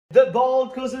The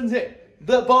bald cousin's here.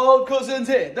 The bald cousin's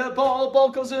here. The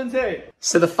bald cousin's here.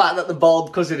 So the fact that the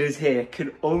bald cousin is here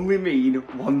can only mean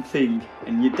one thing.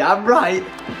 And you're damn right,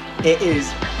 it is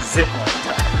ZipLine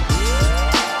time.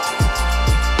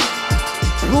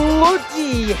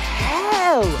 Bloody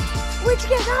hell! Where'd you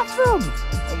get that from?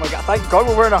 Oh my god, thank God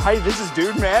we're wearing a high-vis,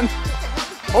 dude, man.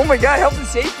 Oh my god, health and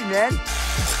safety, man.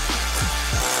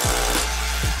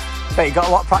 Bet you got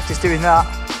a lot of practice doing that.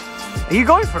 Are you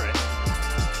going for it?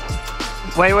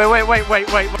 Wait. Oh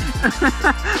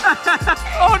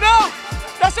no!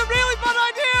 That's a really bad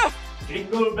idea!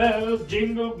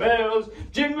 Jingle bells,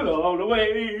 jingle all the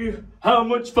way. How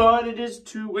much fun it is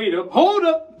to wait up. Hold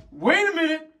up! Wait a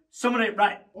minute! Someone ain't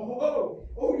right. Oh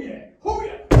yeah! Oh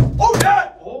yeah! Oh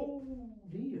yeah! Oh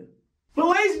dear. But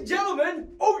ladies and gentlemen,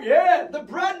 oh yeah! The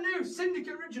brand new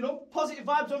Syndicate Original Positive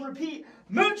Vibes on Repeat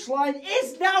merch line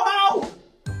is now out!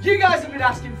 You guys have been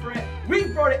asking for it.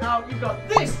 We've brought it out. You've got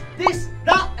this,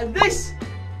 that, and this,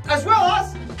 as well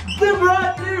as the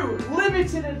brand new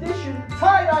limited edition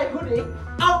tie-dye hoodie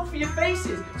out for your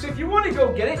faces. So if you want to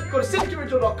go get it, go to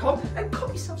syndicateoriginal.com and cut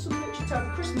yourself some merch in time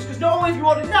for Christmas. Because not only if you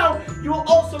order now, you will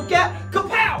also get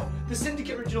kapow! The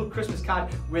Syndicate Original Christmas card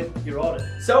with your order.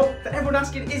 So, for everyone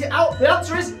asking, is it out? The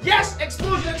answer is yes!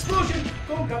 Explosion, explosion!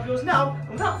 Go and grab yours now.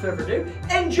 And without further ado,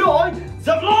 enjoy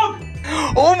the vlog!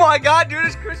 Oh my god, dude,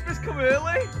 does Christmas come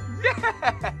early?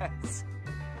 Yes!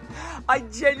 I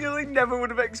genuinely never would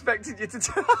have expected you to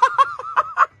tell.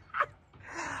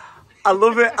 I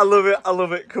love it, I love it, I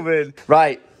love it. Come in.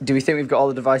 Right, do we think we've got all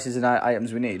the devices and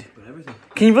items we need? Everything.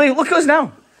 Can you believe? Look at us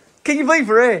now. Can you believe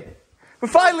we're here? We're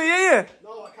finally here.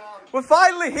 No, I can't. We're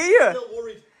finally here. I'm still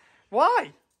worried.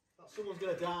 Why? That someone's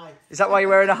going to die. Is that why you're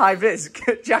wearing a high-vis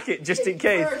jacket, just in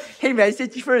case? Hey, man,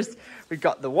 safety first. We've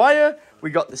got the wire, we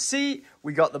got the seat,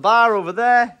 we got the bar over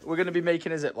there. We're going to be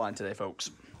making a zipline today,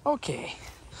 folks. Okay.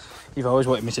 You've always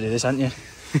wanted me to do this, haven't you?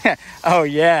 Oh,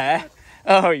 yeah.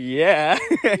 Oh, yeah.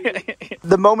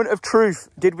 The moment of truth.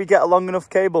 Did we get a long enough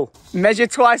cable? Measure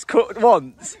twice, cut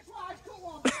once. Measure twice, cut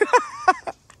once.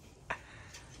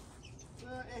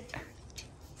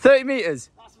 30 metres?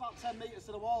 That's about 10 metres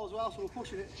to the wall as well, so we're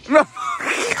pushing it.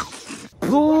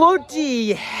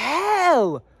 Bloody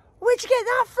hell! Where'd you get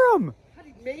that from? Had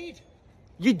it made.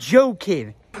 You're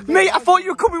joking. Mate, I thought you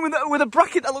were coming with a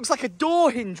bracket that looks like a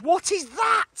door hinge. What is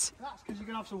that? That's because you're going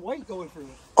to have some weight going through it.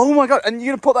 Oh my god, and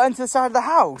you're going to put that into the side of the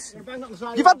house? Bang that on the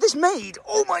side. You've had this made?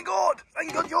 Oh my god.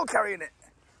 Thank god you're carrying it.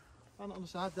 Bang that on the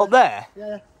side there. Up there?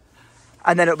 Yeah.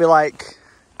 And then it'll be like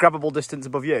grabbable distance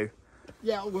above you?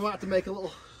 Yeah, we might have to make a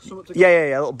little... Yeah,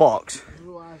 a little box.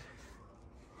 Otherwise.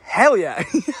 Hell yeah.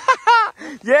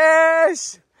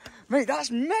 Yes. Mate,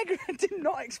 that's mega. I did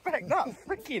not expect that.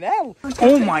 Freaking hell.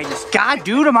 Oh my god,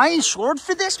 dude, am I insured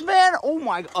for this, man? Oh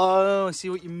my god. Oh, I see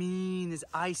what you mean. There's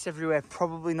ice everywhere.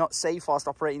 Probably not safe whilst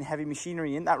operating heavy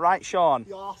machinery. Isn't that right, Sean?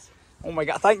 Yes. Oh my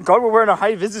god, thank god we're wearing a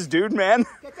high-vis, dude, man.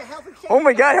 Get the health and safety. Oh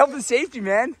my god, health and safety,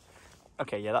 man.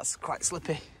 Okay, yeah, that's quite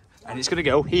slippy. And it's going to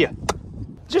go here.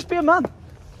 Just be a man.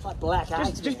 It's like black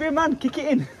ice. Just be a man. Kick it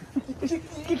in.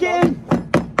 Kick it in.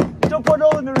 Don't put a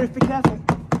hole in the roof. Be careful.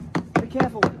 Be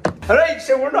careful. Alright,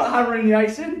 so we're not hammering the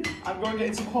ice in. I'm going to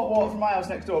get some hot water from my house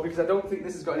next door because I don't think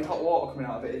this has got any hot water coming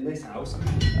out of it in this house.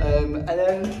 And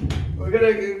then we're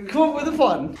going to come up with a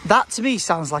plan. That to me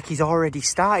sounds like he's already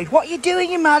started. What are you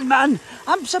doing, you madman?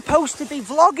 I'm supposed to be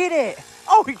vlogging it.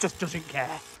 Oh, he just doesn't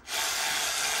care.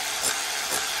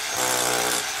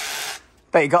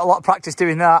 Bet you got a lot of practice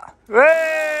doing that.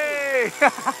 Hey!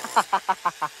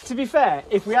 To be fair,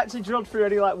 if we actually drilled through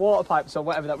any like water pipes or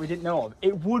whatever that we didn't know of,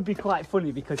 it would be quite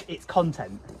funny because it's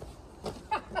content.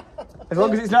 As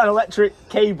long as it's not an electric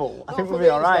cable, I think we'll be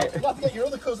all right. You'll have to get your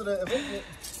other cousin out of it.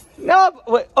 No,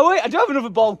 wait, oh wait, I do have another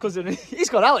bald cousin. He's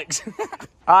got Alex.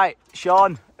 All right,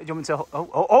 Sean, do you want me to?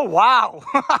 Oh, wow!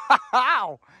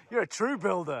 Wow, you're a true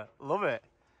builder. Love it.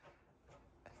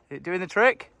 Is it doing the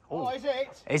trick? Oh, is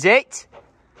it? Is it?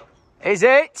 Is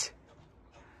it?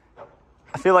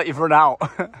 I feel like you've run out.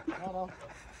 No.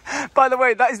 By the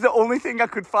way, that is the only thing I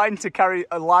could find to carry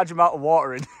a large amount of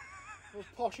water in.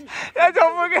 I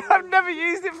don't forget, I've never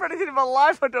used it for anything in my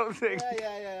life, I don't think.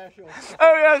 Yeah, sure.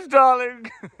 Oh yes, darling.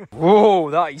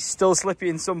 Whoa, that is still slippy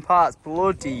in some parts.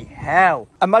 Bloody hell.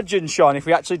 Imagine, Sean, if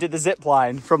we actually did the zip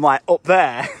line from like up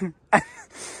there.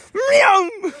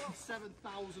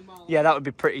 Yeah, that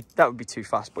would be too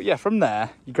fast. But yeah, from there,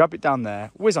 you grab it down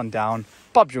there, whiz on down,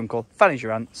 Bob's your uncle, Fanny's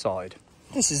your aunt, sorted.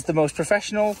 This is the most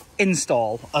professional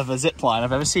install of a zip line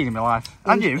I've ever seen in my life.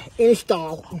 And you?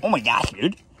 Install. Oh my gosh,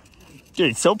 dude.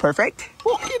 Dude, it's so perfect.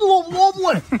 Fucking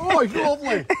lovely. Oh, it's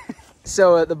lovely.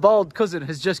 So the bald cousin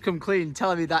has just come clean,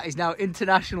 telling me that he's now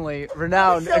internationally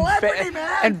renowned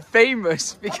and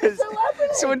famous because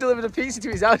someone delivered a pizza to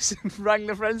his house and rang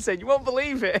the friend saying, "You won't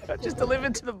believe it, I just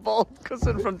delivered to the bald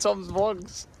cousin from Tom's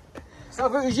Vlogs." So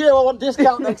if it was you, I want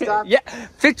discount next time. Yeah,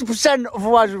 50%,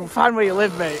 otherwise we'll find where you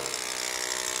live, mate.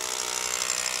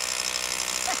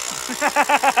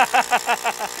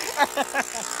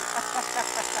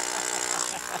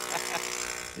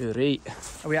 You're right.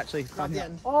 Are we actually at the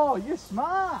end? Oh, you're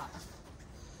smart.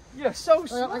 You're so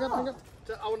smart. I want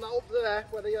that up there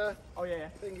where the oh yeah,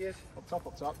 thing is. Up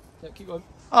top. Yeah, keep going.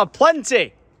 Oh,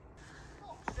 plenty.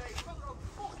 What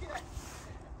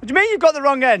do you mean you've got the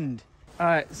wrong end? All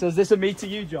right, so is this a me to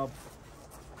you job?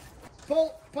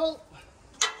 Pull.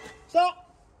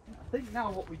 Stop. I think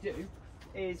now what we do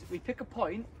is we pick a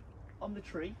point on the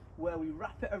tree where we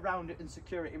wrap it around it and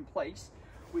secure it in place.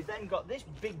 We've then got this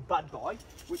big bad boy,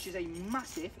 which is a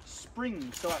massive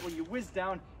spring. So like when you whiz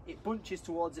down, it bunches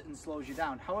towards it and slows you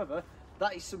down. However,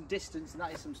 that is some distance and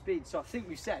that is some speed. So I think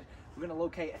we said we're going to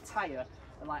locate a tyre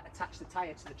and like attach the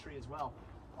tyre to the tree as well.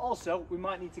 Also, we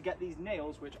might need to get these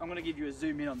nails, which I'm going to give you a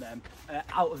zoom in on them,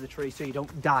 out of the tree so you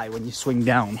don't die when you swing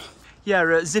down.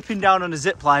 Yeah, zipping down on a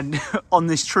zip line on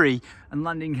this tree and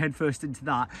landing headfirst into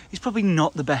that is probably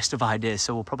not the best of ideas,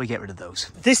 so we'll probably get rid of those.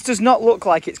 This does not look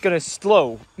like it's going to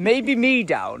slow maybe me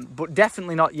down, but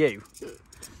definitely not you.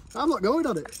 I'm not going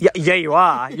on it. Yeah, you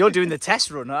are. You're doing the test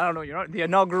run. I don't know, you're not the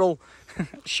inaugural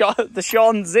the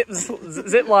Sean zip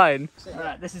line. All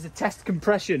right, this is a test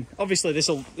compression. Obviously, this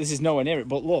is nowhere near it,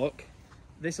 but look,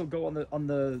 this will go on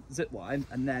the zip line,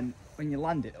 and then when you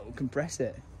land it, it'll compress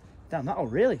it. Damn, that'll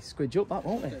really squidge up that,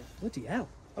 won't it? Bloody hell.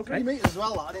 Okay. 3 metres as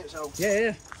well, that, isn't it? So.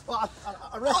 Yeah. Well,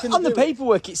 I reckon on the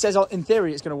paperwork, it says in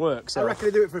theory it's going to work. So I reckon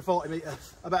they do it for a 40 metre.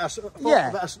 I bet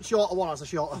a shorter one has a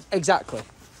shorter. Exactly.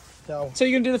 So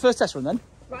you're going to do the first test run then?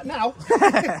 Right now.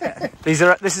 This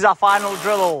is our final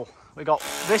drill. We got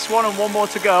this one and one more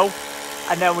to go,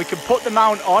 and then we can put the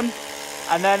mount on,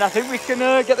 and then I think we can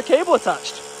get the cable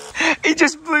attached. He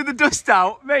just blew the dust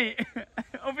out, mate.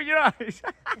 Over your eyes.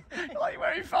 Like you're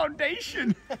wearing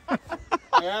foundation.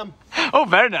 I am. Oh,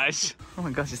 very nice. Oh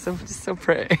my gosh, it's so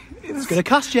pretty. It's going to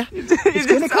cost you. It's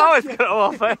going to cost you.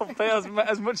 I'll pay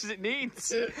as much as it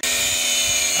needs.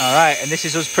 All right, and this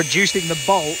is us producing the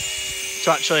bolt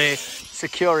to actually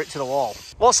secure it to the wall.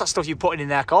 What's that stuff you're putting in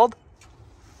there called?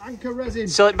 Anchor resin.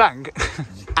 Solid bank.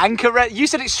 Anchor resin. You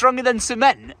said it's stronger than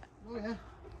cement. Oh yeah.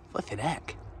 Flipping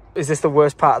heck. Is this the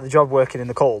worst part of the job, working in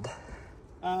the cold?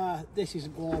 This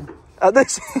isn't warm.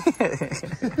 This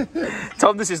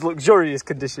Tom, this is luxurious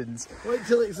conditions. Wait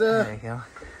till it's there you go.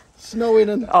 Snowing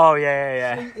and oh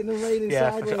yeah. sleeting and raining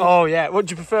sideways. Sure. Oh yeah. What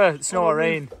do you prefer, snow or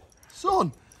rain?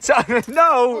 Sun.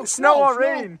 No, snow or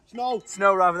rain.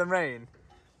 Snow rather than rain.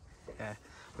 Yeah.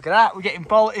 Look at that. We're getting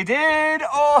bolted in.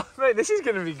 Oh, mate, this is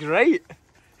going to be great.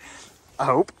 I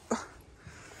hope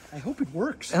it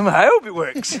works. I hope it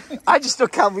works. I just still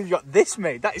can't believe you got this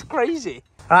made. That is crazy.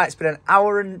 All right, it's been an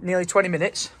hour and nearly 20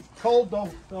 minutes. Cold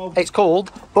though. It's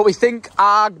cold, but we think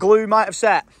our glue might have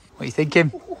set. What are you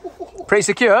thinking? Pretty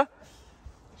secure?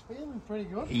 It's feeling pretty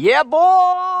good. Yeah, boy!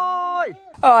 All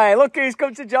right, look who's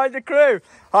come to join the crew.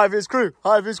 Hi-vis crew,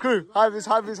 hi-vis crew, hi-vis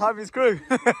crew.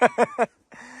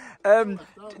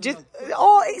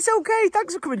 Oh, it's okay.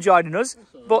 Thanks for coming and joining us.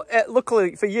 But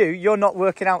luckily for you, you're not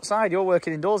working outside. You're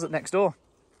working indoors at next door,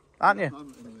 aren't you?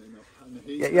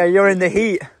 Yeah, you're in the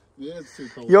heat. Yeah, it's too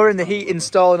cold. You're in the heat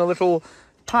installing a little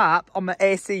part on the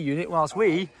AC unit whilst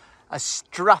we are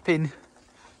strapping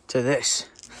to this.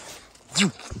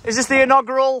 Is this the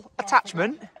inaugural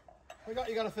attachment? You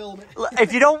got to film it.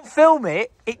 If you don't film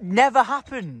it, it never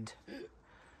happened.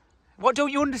 What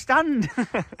don't you understand?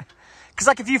 Because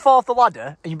like if you fall off the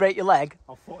ladder and you break your leg,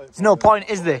 there's no point,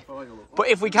 is there? But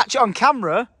if we catch it on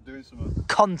camera,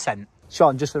 content.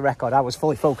 Sean, just for the record, I was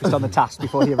fully focused on the task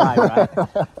before he arrived,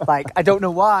 right? Like, I don't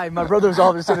know why my brothers all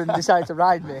of a sudden decided to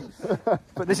ride me.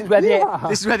 But this is where the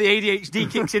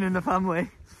ADHD kicks in the family.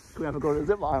 Can we ever go to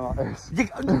zip line like this? In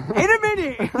a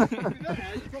minute! You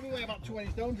probably weigh about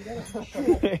 20 stones,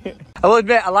 you I will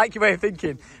admit, I like your way of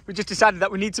thinking. We just decided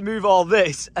that we need to move all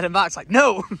this, and then Mark's like,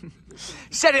 no!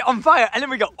 Set it on fire, and then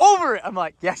we go over it! I'm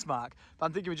like, yes, Mark. But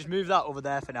I'm thinking we just move that over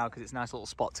there for now, because it's a nice little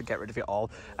spot to get rid of it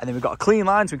all. And then we've got a clean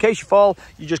line, so in case you fall,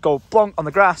 you just go blonk on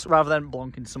the grass, rather than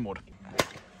blonk into some wood.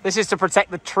 This is to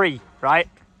protect the tree, right?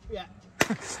 Yeah.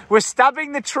 We're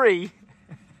stabbing the tree.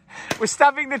 We're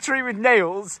stabbing the tree with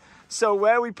nails, so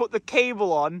where we put the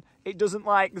cable on, it doesn't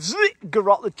like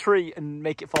garrot the tree and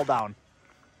make it fall down.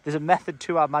 There's a method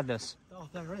to our madness. Oh,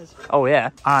 there is. Oh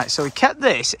yeah. All right, so we kept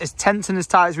this as tense and as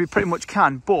tight as we pretty much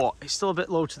can, but it's still a bit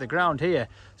low to the ground here.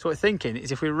 So what we're thinking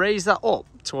is if we raise that up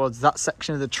towards that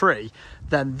section of the tree,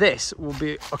 then this will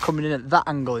be coming in at that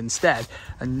angle instead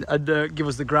and give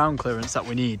us the ground clearance that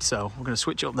we need. So we're going to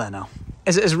switch it up there now.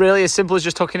 Is it really as simple as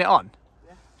just hooking it on?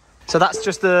 Yeah. So that's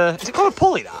just the, is it called a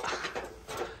pulley, that?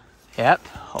 Yep.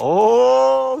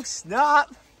 Oh,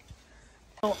 snap.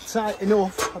 Not tight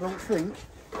enough, I don't think.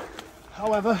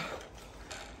 However,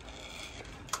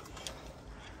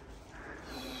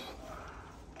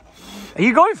 are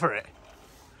you going for it?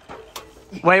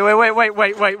 Wait.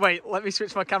 Let me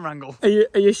switch my camera angle.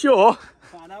 Are you sure?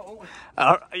 find out, won't we?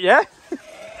 Yeah?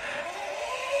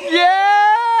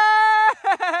 Yes!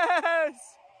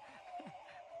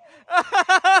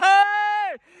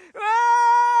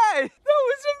 Hey! That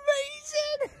was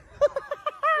amazing!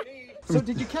 So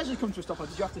did you casually come to a stop or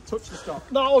did you have to touch the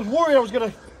stop? No, I was worried I was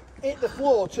going to hit the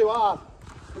floor too hard.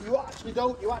 But you actually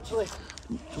don't, you actually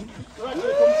come to it.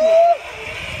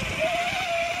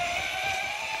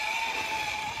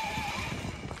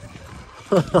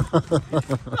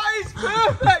 That is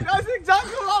perfect! That's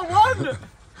exactly what I want!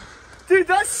 Dude,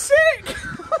 that's sick!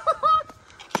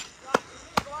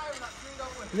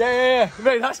 Yeah.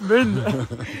 Mate, that's mint.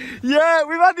 Yeah,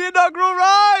 we've had the inaugural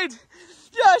ride!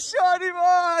 Yes, Shiny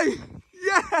boy!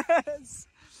 Yes!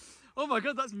 Oh my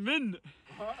god, that's mint.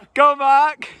 Go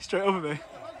back. Straight over me.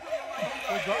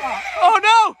 Oh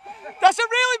no! That's a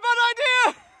really bad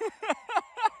idea!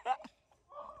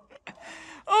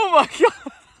 Oh my god!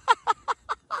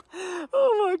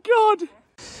 Oh my god!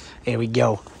 Here we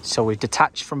go. So we've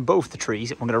detached from both the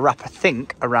trees. We're going to wrap, I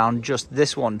think, around just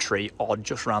this one tree or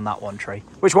just around that one tree.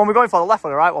 Which one are we going for? The left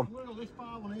or the right one?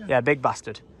 Yeah, big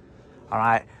bastard. All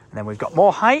right. And then we've got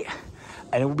more height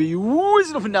and it will be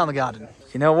whizzing up and down the garden.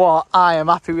 You know what? I am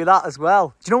happy with that as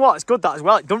well. Do you know what? It's good that as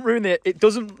well. It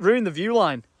doesn't ruin the view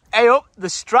line. Hey up, the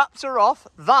straps are off.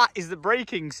 That is the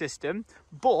braking system.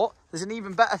 But there's an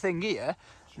even better thing here.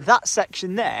 That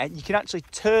section there, you can actually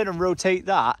turn and rotate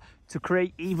that to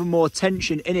create even more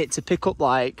tension in it to pick up,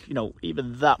 like, you know,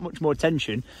 even that much more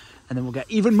tension. And then we'll get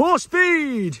even more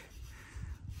speed.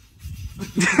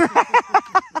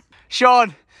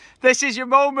 Sean, this is your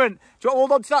moment. Do you want to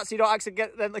hold on to that so you don't actually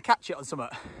get them to catch it on something?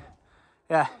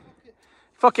 Yeah.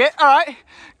 Fuck it. All right.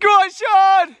 Go on,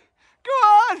 Sean. Go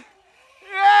on.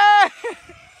 Yeah.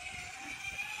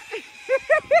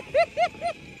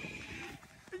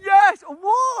 Yes.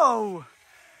 Whoa.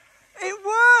 It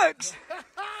works.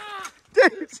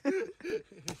 Dude.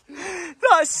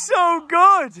 That's so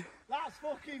good. That's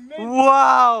fucking mint.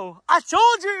 Wow. I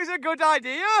told you it was a good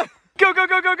idea. Go, go,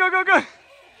 go, go, go, go, go.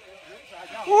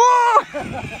 Whoa.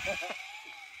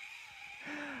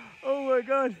 Oh my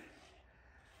god.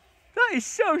 That is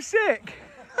so sick.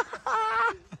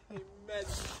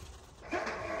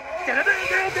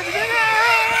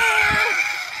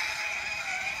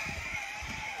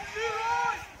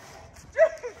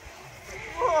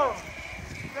 Whoa.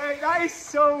 Mate, that is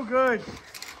so good.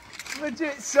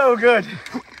 Legit so good.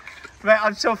 Mate,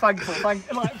 I'm so thankful. I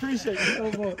appreciate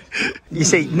you so much. You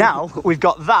see, now we've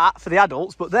got that for the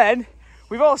adults, but then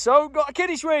we've also got a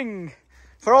kiddie swing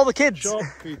for all the kids. Short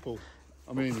people.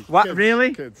 I mean, what, kids,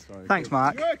 really? Kids, sorry, thanks, kids.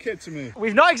 Mark. You're a kid to me.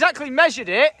 We've not exactly measured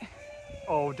it.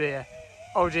 Oh dear.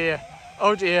 Oh dear.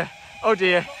 Oh dear. Oh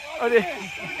dear. Oh dear.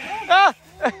 Ah!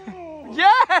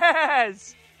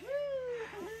 Yes!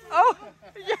 Oh,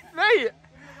 yeah, mate.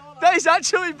 That is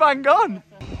actually bang on.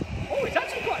 Oh, it's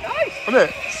actually quite nice. Isn't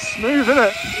it? Smooth, isn't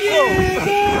it?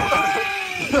 Yeah!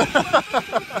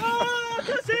 Oh, I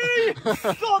can see!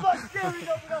 God, that's scary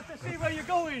enough to see where you're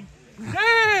going.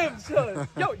 Damn, son.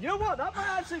 Yo, you know what? That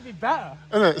might actually be better.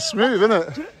 Isn't it? Smooth, isn't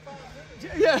it?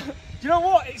 Yeah. Do you know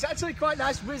what? It's actually quite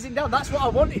nice whizzing down. That's what I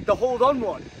wanted, the hold on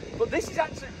one. But this is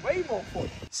actually way more fun.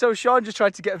 So Sean just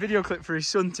tried to get a video clip for his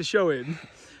son to show him.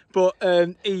 But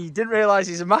he didn't realise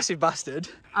he's a massive bastard.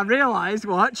 I realised,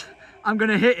 watch, I'm going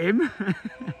to hit him.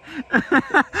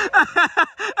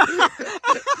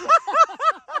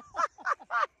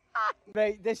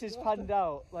 Mate, this has panned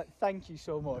out. Like, thank you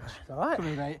so much. All right. Come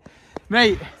here, mate.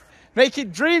 Mate,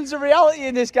 making dreams a reality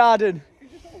in this garden.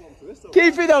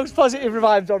 Keeping those positive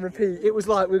vibes on repeat. It was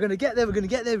like, we're going to get there, we're going to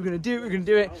get there, we're going to do it, we're going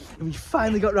to do it. And we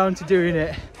finally got round to doing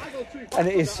it. And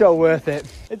it is so worth it.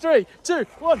 In 3, 2,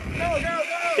 1. Go, go, go.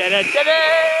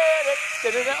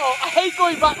 Oh, I hate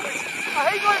going backwards. I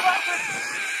hate going backwards.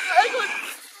 I hate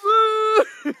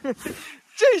going...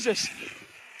 Jesus.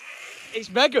 It's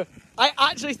mega. I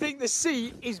actually think the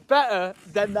seat is better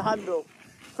than the handle.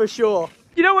 For sure.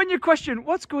 You know when you question,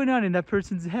 what's going on in that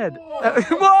person's head? Whoa! Let me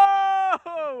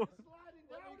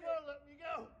go. Let me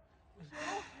go.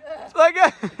 Let go.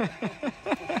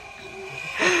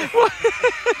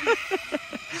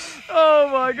 Oh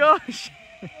my gosh.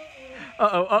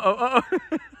 Uh-oh, uh-oh, uh-oh.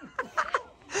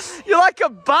 You're like a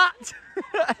bat.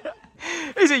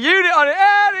 There's a unit on it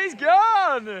and he's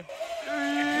gone.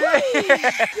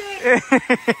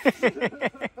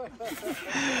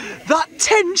 That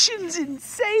tension's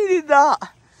insane in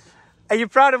that. Are you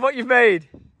proud of what you've made?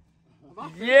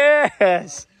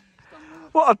 Yes.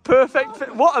 What a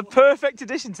perfect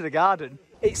addition to the garden.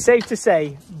 It's safe to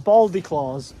say Baldy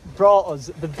Claus brought us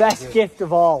the best gift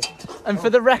of all. And for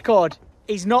the record,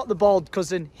 he's not the bald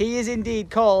cousin. He is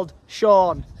indeed called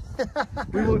Sean.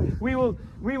 We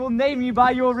will name you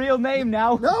by your real name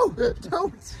now. No,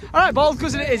 don't. All right, bald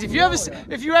cousin it is. If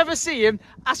you ever see him,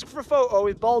 ask for a photo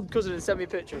with bald cousin and send me a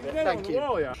picture of it. Thank you.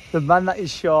 The man that is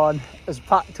Sean has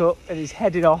packed up and he's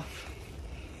headed off.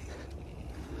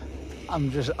 I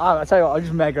tell you what, I'm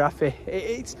just mega happy.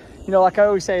 It's, you know, like I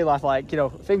always say in life, like, you know,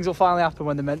 things will finally happen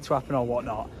when they're meant to happen or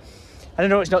whatnot. And I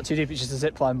know it's not too deep, it's just a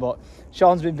zip line, but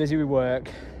Sean's been busy with work,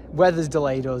 weather's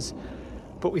delayed us,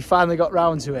 but we finally got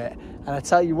round to it. And I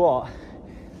tell you what,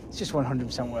 it's just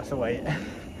 100% worth the wait.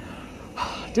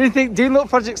 Doing little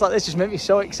projects like this just make me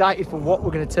so excited for what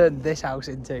we're going to turn this house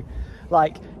into.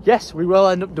 Like, yes, we will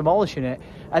end up demolishing it,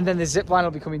 and then the zip line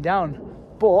will be coming down,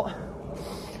 but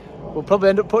we'll probably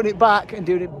end up putting it back and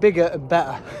doing it bigger and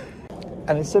better.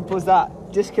 And as simple as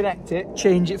that, disconnect it,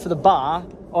 change it for the bar,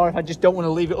 or if I just don't want to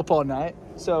leave it up all night,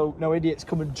 so no idiots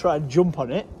come and try and jump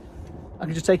on it, I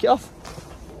can just take it off.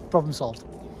 Problem solved.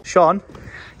 Sean,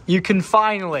 you can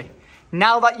finally,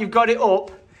 now that you've got it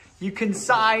up, you can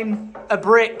sign a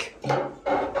brick.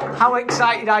 How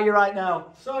excited are you right now?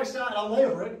 So excited, I'll lay a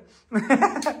brick.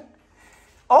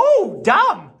 Oh,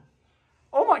 damn!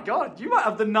 Oh my God, you might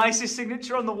have the nicest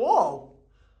signature on the wall.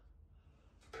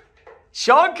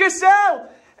 Sean Cassell,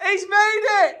 he's made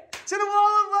it to the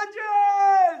Wall of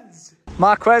Legends!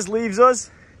 Marquez leaves us.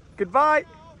 Goodbye.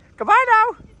 Goodbye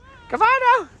now.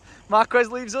 Goodbye now. Marquez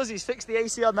leaves us. He's fixed the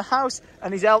AC on the house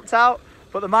and he's helped out.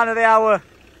 But the man of the hour.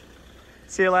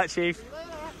 See you later, Chief.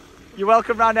 You're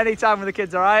welcome round any time with the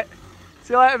kids, all right?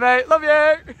 See you later, mate. Love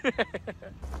you.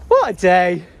 What a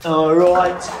day. All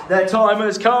right, their time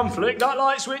has come. Flick that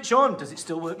light switch on. Does it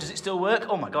still work? Does it still work?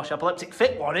 Oh my gosh, epileptic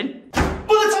fit warning.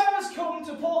 Well, the time has come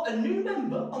to put a new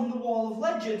member on the Wall of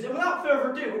Legends. And without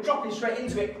further ado, we're dropping straight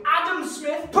into it. Adam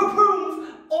Smith,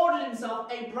 Papoom, ordered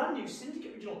himself a brand new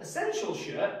Syndicate Original Essentials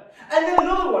shirt. And then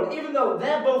another one, even though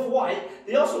they're both white,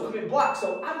 they also come in black.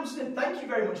 So Adam Smith, thank you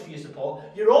very much for your support.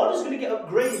 Your order's going to get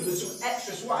upgraded with some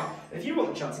extra swag. And if you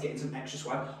want the chance to get some extra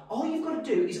swag, all you've got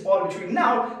to do is order between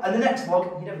now and the next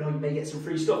vlog. You never know, you may get some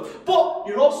free stuff. But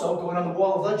you're also going on the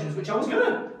Wall of Legends, which I was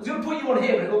gonna put you on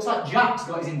here, but it looks like Jack's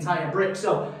got his entire brick.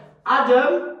 So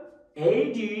Adam,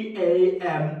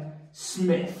 A-D-A-M,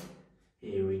 Smith.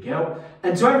 Here we go.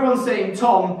 And to everyone saying,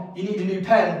 Tom, you need a new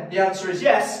pen, the answer is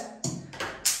yes,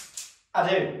 I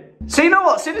do. So you know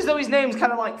what, seeing as though his name's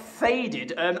kind of like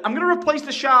faded, I'm going to replace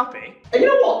the Sharpie. And you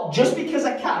know what, just because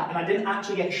I can, and I didn't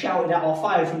actually get shouted at or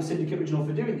fired from Syndicate Original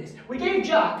for doing this, we gave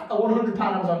Jack a £100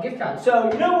 Amazon gift card.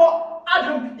 So you know what,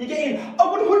 Adam, you're getting a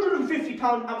 £150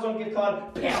 Amazon gift card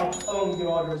along with your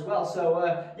order as well.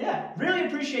 So yeah, really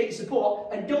appreciate your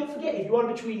support. And don't forget, if you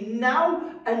order between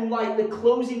now and like the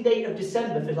closing date of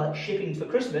December for like shipping for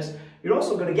Christmas, you're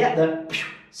also going to get the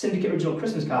Syndicate Original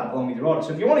Christmas card along with your order.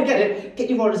 So if you want to get it, get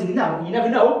your orders in now. You never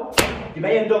know, you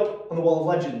may end up on the Wall of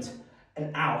Legends.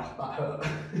 And ow, that hurt.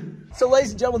 So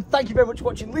ladies and gentlemen, thank you very much for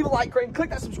watching. Leave a like, rate, and click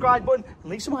that subscribe button, and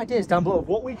leave some ideas down below of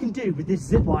what we can do with this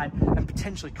zip line and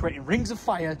potentially creating rings of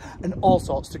fire and all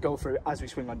sorts to go through as we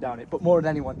swing on down it. But more than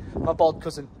anyone, my bald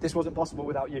cousin, this wasn't possible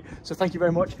without you. So thank you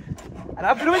very much, and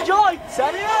I'm going to enjoy.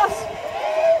 Adios!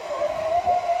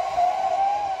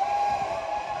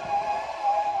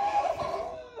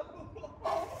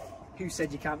 Who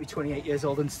said you can't be 28 years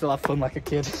old and still have fun like a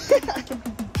kid?